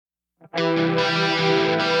Welcome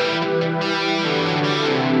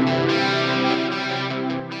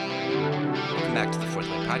back to the Fourth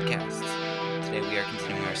Way Podcast. Today we are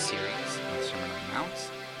continuing our series on the Sermon on the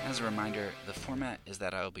Mount. As a reminder, the format is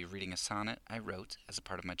that I will be reading a sonnet I wrote as a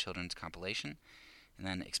part of my children's compilation, and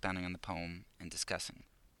then expounding on the poem and discussing.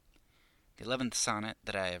 The 11th sonnet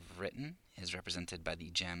that I have written is represented by the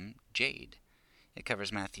gem Jade. It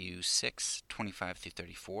covers Matthew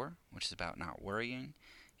 6:25-34, which is about not worrying,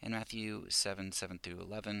 and Matthew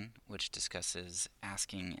 7:7-11, which discusses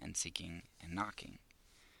asking and seeking and knocking.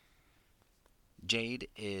 Jade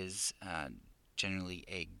is generally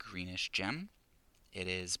a greenish gem. It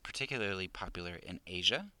is particularly popular in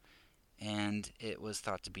Asia, and it was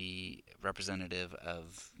thought to be representative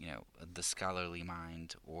of, the scholarly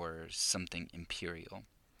mind or something imperial.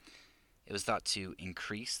 It was thought to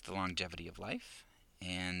increase the longevity of life,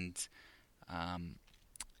 and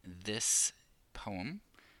this poem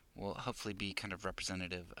will hopefully be kind of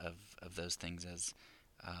representative of those things, as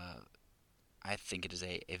I think it is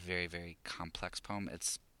a very, very complex poem.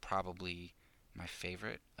 It's probably my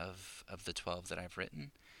favorite of the 12 that I've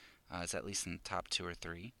written. It's at least in the top 2 or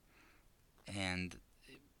 3. And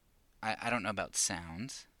I don't know about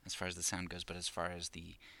sound, as far as the sound goes, but as far as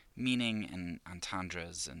the meaning and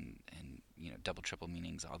entendres and double, triple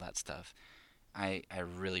meanings, all that stuff, I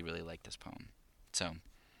really, really like this poem. So,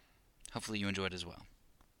 hopefully you enjoy it as well.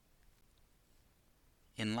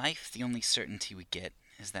 In life, the only certainty we get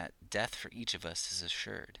is that death for each of us is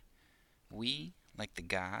assured. We, like the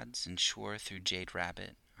gods, ensure through Jade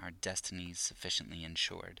Rabbit our destinies sufficiently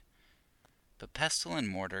insured. But pestle and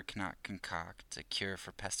mortar cannot concoct a cure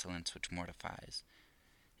for pestilence which mortifies.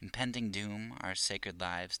 Impending doom our sacred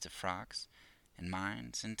lives defrocks, and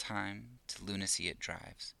minds in time to lunacy it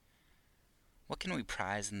drives. What can we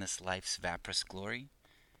prize in this life's vaporous glory?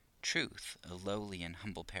 Truth, a lowly and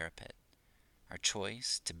humble parapet. Our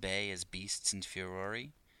choice, to bay as beasts in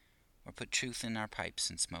furore, or put truth in our pipes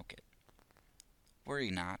and smoke it. Worry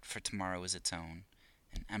not, for tomorrow is its own.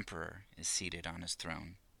 An emperor is seated on his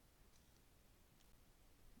throne.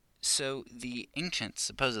 So the ancients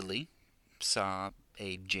supposedly saw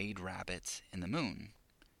a jade rabbit in the moon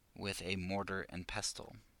with a mortar and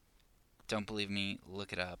pestle. Don't believe me?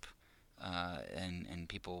 Look it up, and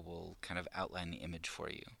people will kind of outline the image for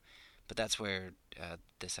you. But that's where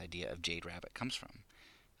this idea of Jade Rabbit comes from.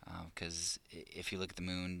 Because if you look at the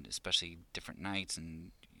moon, especially different nights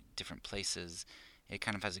and different places, it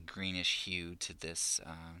kind of has a greenish hue to this.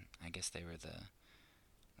 I guess they were the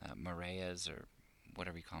Marias, or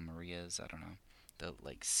whatever you call Marias. I don't know. The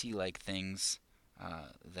sea-like things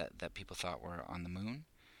that people thought were on the moon.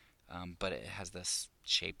 But it has this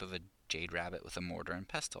shape of a jade rabbit with a mortar and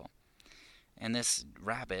pestle. And this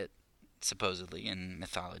rabbit, supposedly in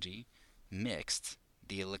mythology, mixed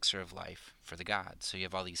the elixir of life for the gods. So you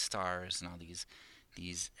have all these stars and all these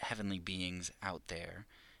heavenly beings out there,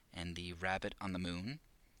 and the rabbit on the moon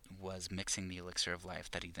was mixing the elixir of life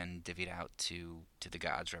that he then divvied out to the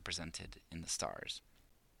gods represented in the stars.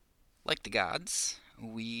 Like the gods,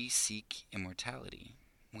 we seek immortality.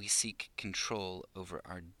 We seek control over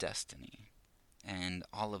our destiny. And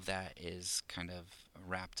all of that is kind of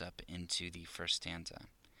wrapped up into the first stanza.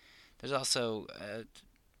 There's also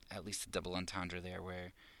at least a double entendre there,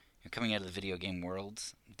 where coming out of the video game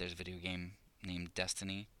world, there's a video game named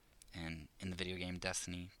Destiny, and in the video game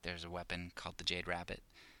Destiny, there's a weapon called the Jade Rabbit.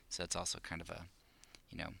 So it's also kind of a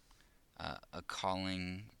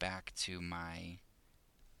calling back to my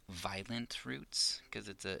violent roots, because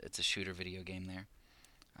it's a shooter video game there.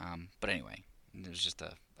 But anyway, it was just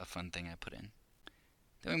a fun thing I put in.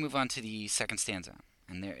 Then we move on to the second stanza,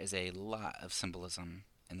 and there is a lot of symbolism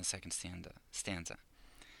in the second stanza.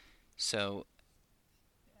 So,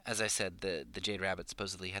 as I said, the Jade Rabbit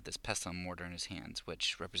supposedly had this pestle and mortar in his hands,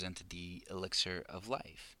 which represented the elixir of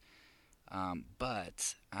life.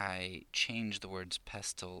 But I changed the words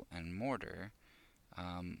pestle and mortar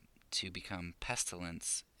to become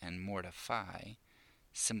pestilence and mortify,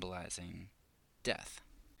 symbolizing death.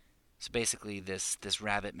 So basically, this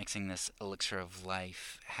rabbit mixing this elixir of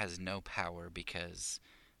life has no power, because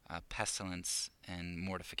pestilence and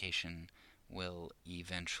mortification will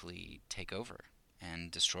eventually take over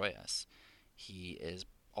and destroy us. He is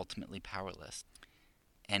ultimately powerless.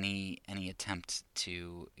 Any attempt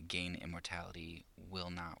to gain immortality will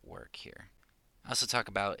not work here. I also talk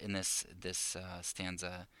about in this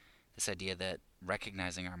stanza this idea that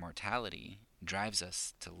recognizing our mortality drives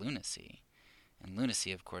us to lunacy. And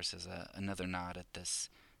lunacy, of course, is another nod at this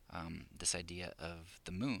idea of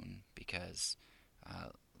the moon, because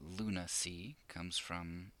lunacy comes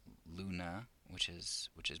from luna, which is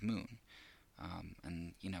moon.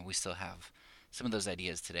 And we still have some of those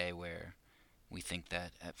ideas today where we think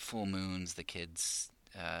that at full moons the kids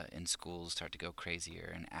in schools start to go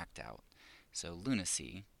crazier and act out. So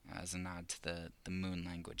lunacy as a nod to the moon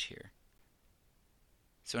language here.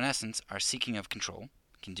 So in essence, our seeking of control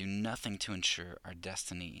can do nothing to ensure our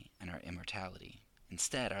destiny and our immortality.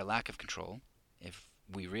 Instead, our lack of control, if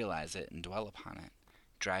we realize it and dwell upon it,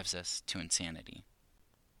 drives us to insanity.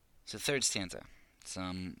 So third stanza,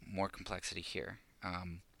 some more complexity here.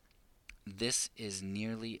 This is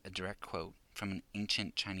nearly a direct quote from an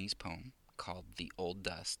ancient Chinese poem called The Old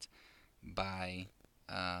Dust by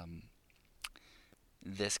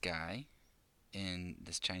this guy,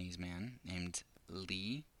 this Chinese man named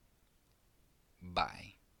Li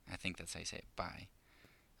Bai. I think that's how you say it, Bai.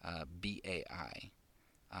 Bai.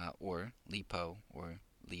 Or Li Po or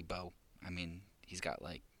Li Bo. I mean, he's got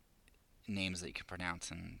like names that you can pronounce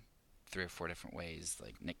in 3 or 4 different ways,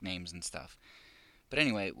 like nicknames and stuff. But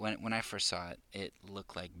anyway, when I first saw it, it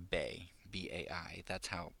looked like Bay, B-A-I. That's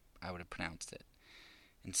how I would have pronounced it.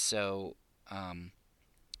 And so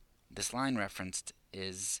this line referenced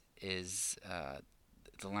is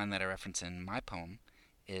the line that I reference in my poem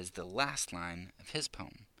is the last line of his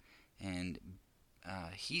poem. And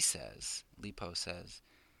he says, Lipo says,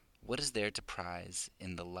 "What is there to prize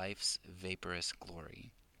in the life's vaporous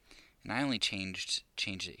glory?" And I only changed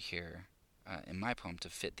it here in my poem to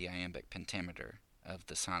fit the iambic pentameter of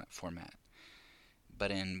the sonnet format.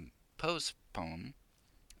 But in Poe's poem,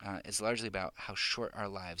 it's largely about how short our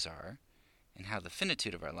lives are and how the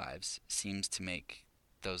finitude of our lives seems to make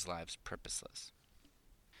those lives purposeless.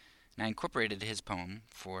 And I incorporated his poem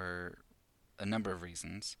for a number of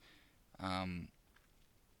reasons.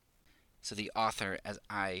 So the author, as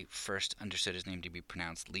I first understood his name to be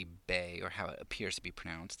pronounced, Li Bei, or how it appears to be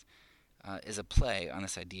pronounced, is a play on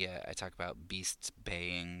this idea. I talk about beasts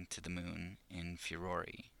baying to the moon in furore,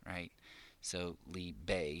 right? So Li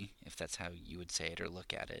Bei, if that's how you would say it or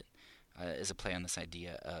look at it, is a play on this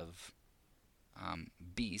idea of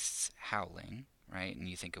beasts howling, right? And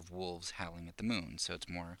you think of wolves howling at the moon. So it's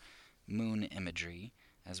more moon imagery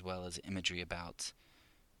as well as imagery about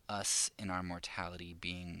us in our mortality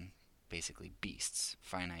being basically beasts,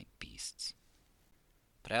 finite beasts.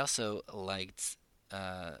 But I also liked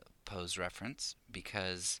Poe's reference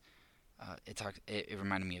because it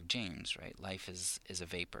reminded me of James, right? Life is a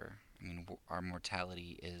vapor. I mean, our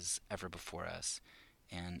mortality is ever before us,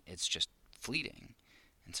 and it's just fleeting.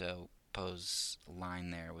 And so Poe's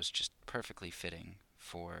line there was just perfectly fitting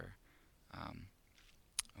for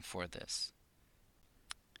this.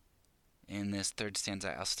 In this third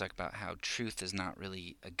stanza, I also talk about how truth is not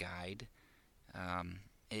really a guide.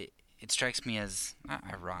 It strikes me as not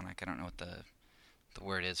ironic. I don't know what the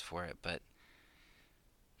word is for it, but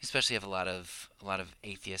you especially have a lot of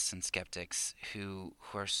atheists and skeptics who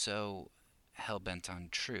are so hell bent on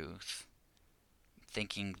truth,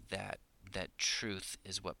 thinking that truth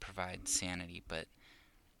is what provides sanity. But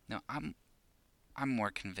no, I'm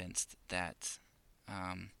more convinced that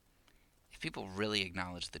if people really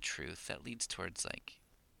acknowledge the truth, that leads towards like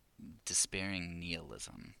despairing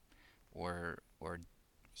nihilism or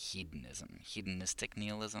hedonistic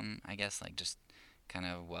nihilism, I guess, like just kind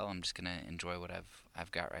of, well, I'm just gonna enjoy what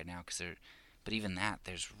I've got right now, but even that,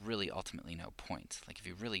 there's really ultimately no point. Like if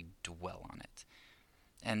you really dwell on it,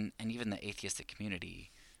 and even the atheistic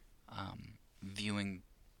community, viewing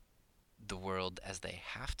the world as they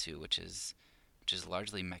have to, which is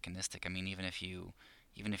largely mechanistic. I mean, even if you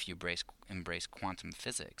embrace quantum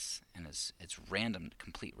physics and it's random,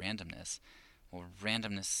 complete randomness, well,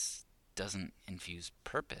 randomness doesn't infuse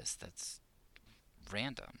purpose. That's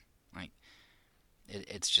random. Like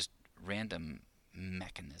it's just random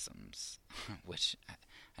mechanisms, which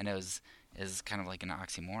I know is kind of like an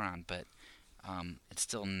oxymoron, but it's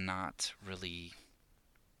still not really.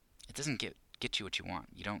 It doesn't get you what you want.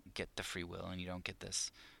 You don't get the free will, and you don't get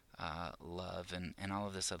this love and all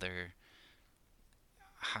of this other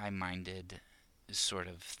high-minded sort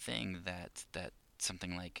of thing that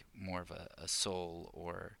something like more of a soul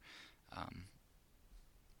or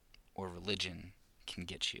religion can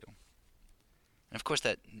get you. And of course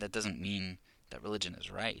that doesn't mean that religion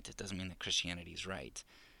is right. It doesn't mean that Christianity is right.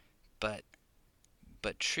 But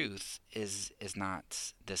truth is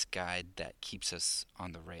not this guide that keeps us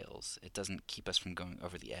on the rails. It doesn't keep us from going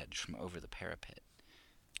over the edge, from over the parapet.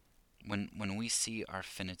 When we see our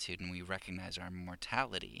finitude and we recognize our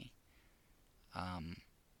mortality,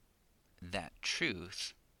 that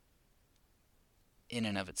truth in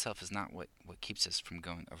and of itself is not what keeps us from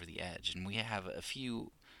going over the edge. And we have a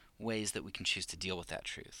few ways that we can choose to deal with that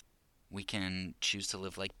truth. We can choose to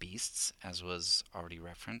live like beasts, as was already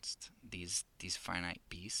referenced, these finite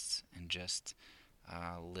beasts, and just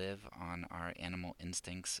live on our animal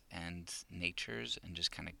instincts and natures and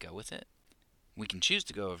just kind of go with it. We can choose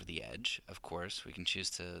to go over the edge, of course. We can choose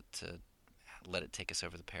to let it take us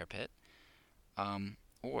over the parapet.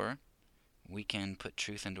 Or we can put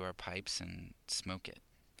truth into our pipes and smoke it.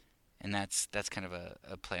 And that's kind of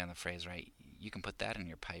a play on the phrase, right? You can put that in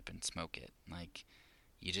your pipe and smoke it. Like,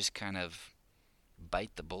 you just kind of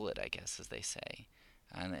bite the bullet, I guess, as they say.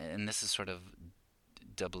 And this is sort of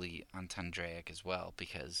doubly entendreic as well,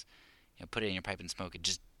 because put it in your pipe and smoke it.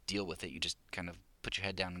 Just deal with it. You just kind of put your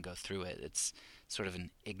head down and go through it. It's sort of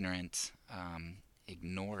an ignorant,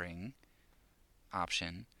 ignoring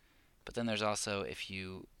option. But then there's also, if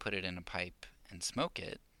you put it in a pipe and smoke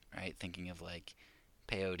it, right? Thinking of like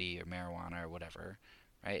peyote or marijuana or whatever,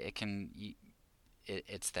 right?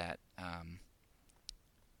 It's that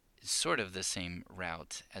sort of the same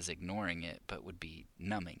route as ignoring it, but would be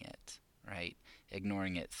numbing it, right?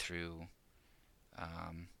 Ignoring it through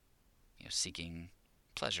seeking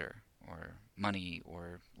pleasure or money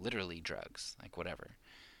or literally drugs, like whatever.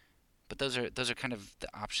 But those are kind of the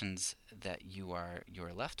options that you are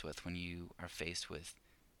left with when you are faced with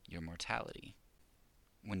your mortality,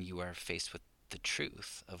 when you are faced with the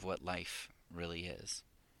truth of what life really is.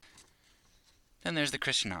 Then there's the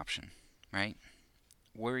Christian option, right?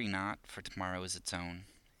 Worry not, for tomorrow is its own,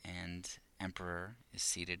 and emperor is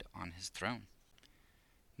seated on his throne.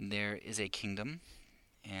 There is a kingdom,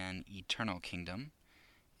 an eternal kingdom,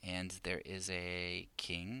 and there is a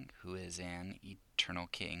king who is an eternal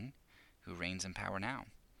king who reigns in power now.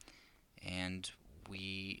 And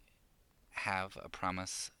we have a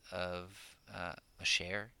promise of a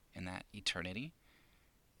share in that eternity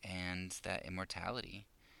and that immortality.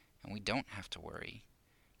 And we don't have to worry,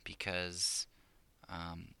 because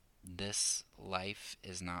this life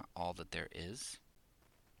is not all that there is.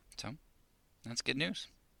 So, that's good news.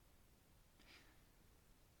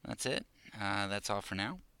 That's it. That's all for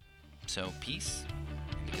now. So, peace.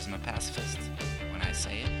 Because I'm a pacifist. When I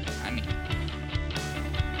say it, I mean it.